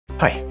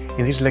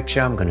In this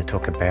lecture, I'm going to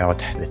talk about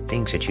the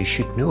things that you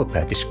should know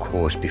about this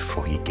course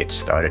before you get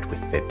started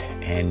with it.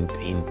 And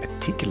in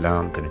particular,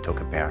 I'm going to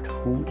talk about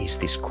who is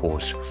this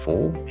course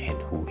for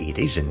and who it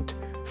isn't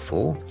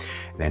for.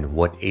 Then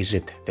what is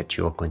it that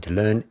you're going to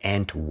learn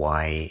and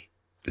why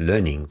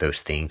learning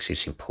those things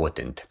is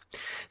important.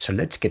 So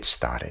let's get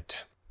started.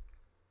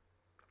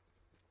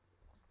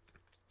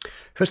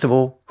 First of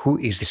all, who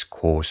is this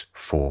course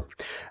for?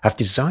 I've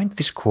designed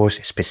this course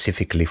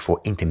specifically for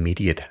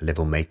intermediate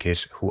level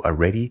makers who are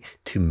ready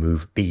to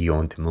move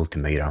beyond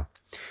multimeter.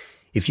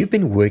 If you've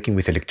been working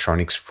with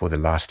electronics for the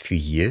last few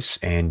years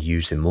and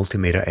use the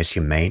multimeter as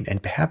your main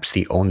and perhaps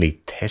the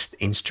only test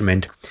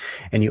instrument,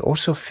 and you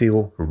also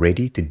feel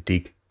ready to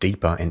dig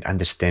deeper and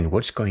understand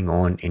what's going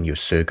on in your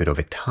circuit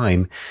over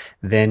time,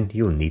 then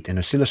you'll need an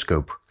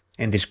oscilloscope,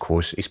 and this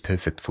course is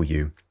perfect for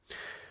you.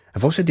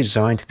 I've also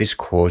designed this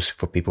course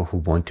for people who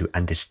want to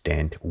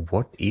understand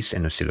what is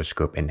an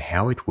oscilloscope and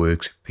how it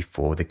works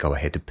before they go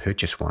ahead to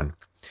purchase one.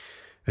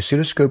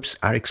 Oscilloscopes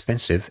are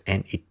expensive,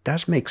 and it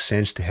does make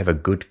sense to have a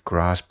good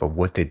grasp of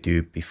what they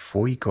do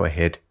before you go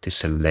ahead to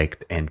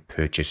select and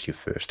purchase your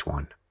first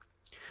one.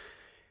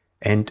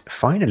 And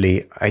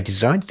finally, I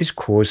designed this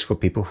course for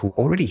people who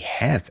already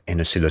have an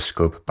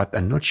oscilloscope but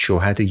are not sure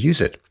how to use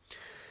it.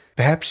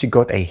 Perhaps you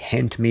got a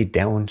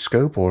hand-me-down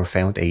scope or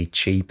found a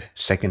cheap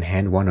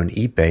second-hand one on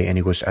eBay and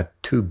it was a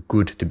too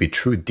good to be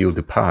true deal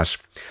to pass.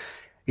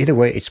 Either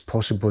way, it's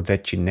possible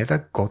that you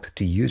never got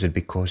to use it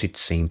because it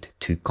seemed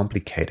too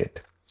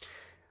complicated.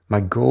 My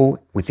goal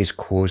with this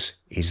course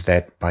is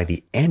that by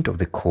the end of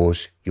the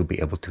course, you'll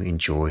be able to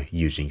enjoy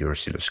using your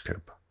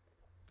oscilloscope.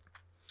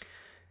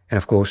 And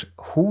of course,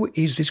 who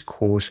is this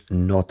course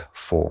not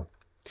for?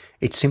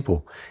 It's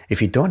simple. If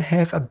you don't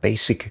have a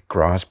basic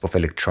grasp of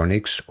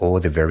electronics or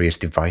the various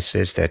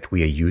devices that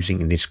we are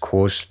using in this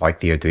course, like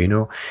the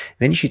Arduino,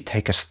 then you should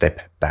take a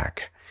step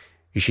back.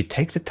 You should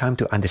take the time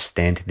to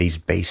understand these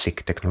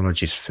basic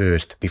technologies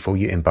first before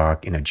you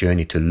embark in a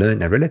journey to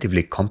learn a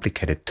relatively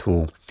complicated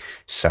tool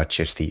such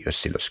as the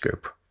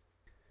oscilloscope.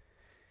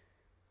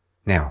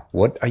 Now,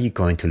 what are you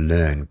going to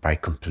learn by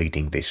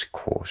completing this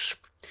course?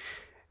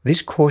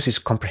 This course is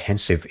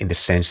comprehensive in the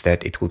sense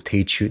that it will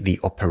teach you the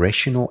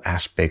operational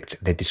aspects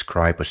that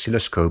describe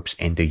oscilloscopes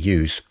and their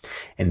use,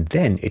 and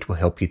then it will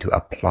help you to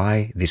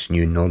apply this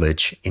new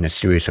knowledge in a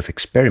series of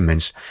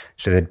experiments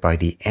so that by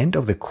the end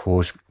of the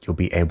course, you'll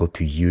be able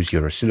to use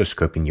your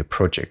oscilloscope in your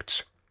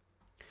projects.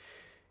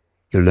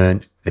 You'll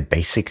learn the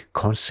basic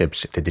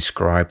concepts that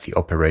describe the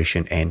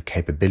operation and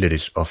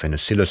capabilities of an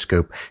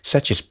oscilloscope,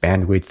 such as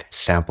bandwidth,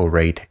 sample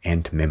rate,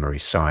 and memory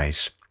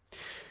size.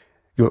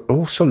 You'll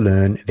also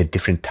learn the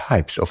different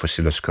types of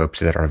oscilloscopes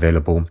that are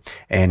available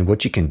and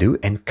what you can do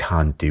and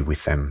can't do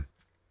with them.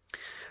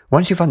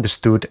 Once you've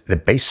understood the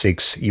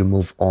basics, you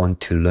move on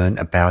to learn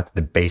about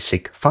the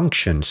basic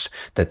functions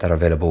that are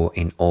available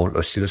in all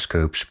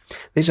oscilloscopes.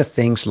 These are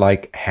things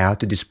like how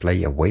to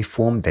display a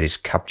waveform that is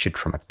captured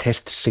from a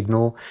test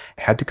signal,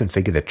 how to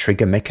configure the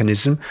trigger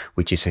mechanism,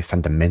 which is a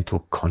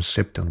fundamental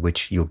concept on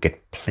which you'll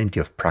get plenty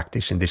of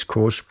practice in this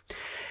course,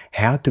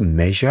 how to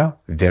measure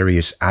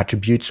various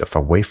attributes of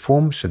a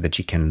waveform so that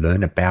you can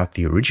learn about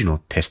the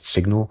original test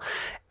signal,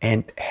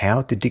 and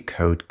how to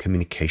decode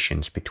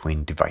communications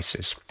between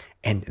devices.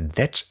 And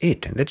that's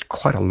it, and that's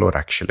quite a lot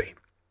actually.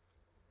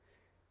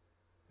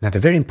 Now the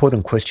very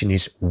important question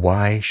is,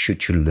 why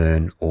should you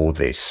learn all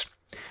this?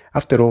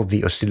 After all,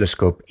 the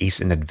oscilloscope is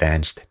an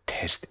advanced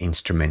test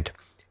instrument.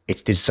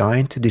 It's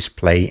designed to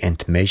display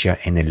and measure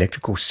an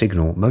electrical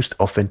signal, most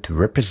often to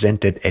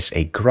represent it as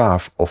a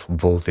graph of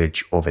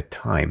voltage over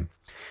time.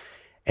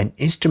 An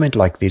instrument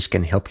like this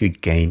can help you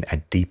gain a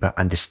deeper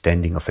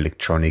understanding of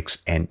electronics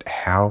and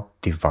how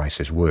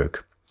devices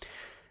work.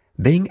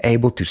 Being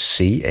able to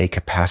see a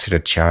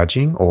capacitor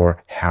charging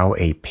or how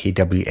a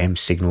PWM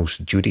signal's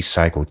duty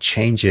cycle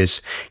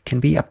changes can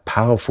be a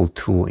powerful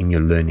tool in your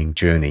learning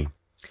journey.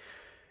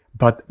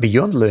 But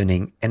beyond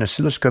learning, an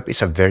oscilloscope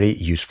is a very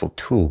useful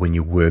tool when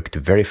you work to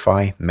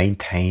verify,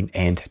 maintain,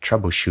 and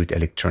troubleshoot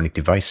electronic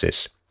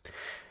devices.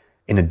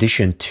 In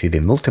addition to the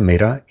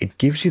multimeter, it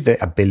gives you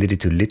the ability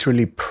to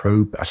literally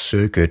probe a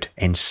circuit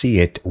and see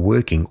it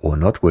working or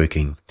not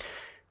working.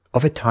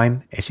 Over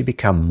time, as you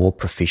become more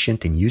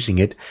proficient in using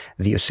it,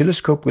 the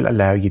oscilloscope will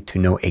allow you to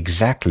know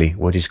exactly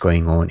what is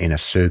going on in a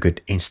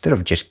circuit instead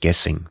of just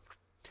guessing.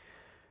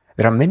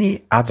 There are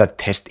many other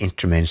test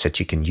instruments that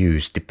you can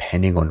use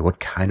depending on what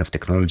kind of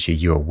technology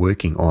you are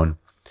working on.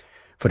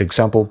 For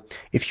example,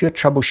 if you are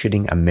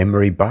troubleshooting a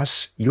memory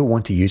bus, you'll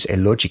want to use a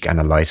logic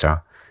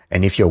analyzer.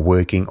 And if you're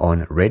working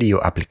on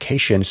radio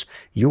applications,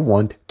 you'll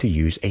want to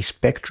use a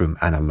spectrum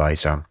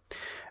analyzer.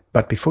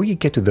 But before you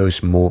get to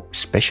those more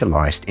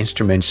specialized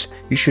instruments,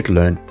 you should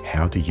learn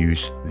how to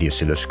use the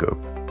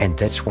oscilloscope. And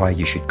that's why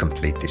you should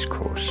complete this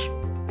course.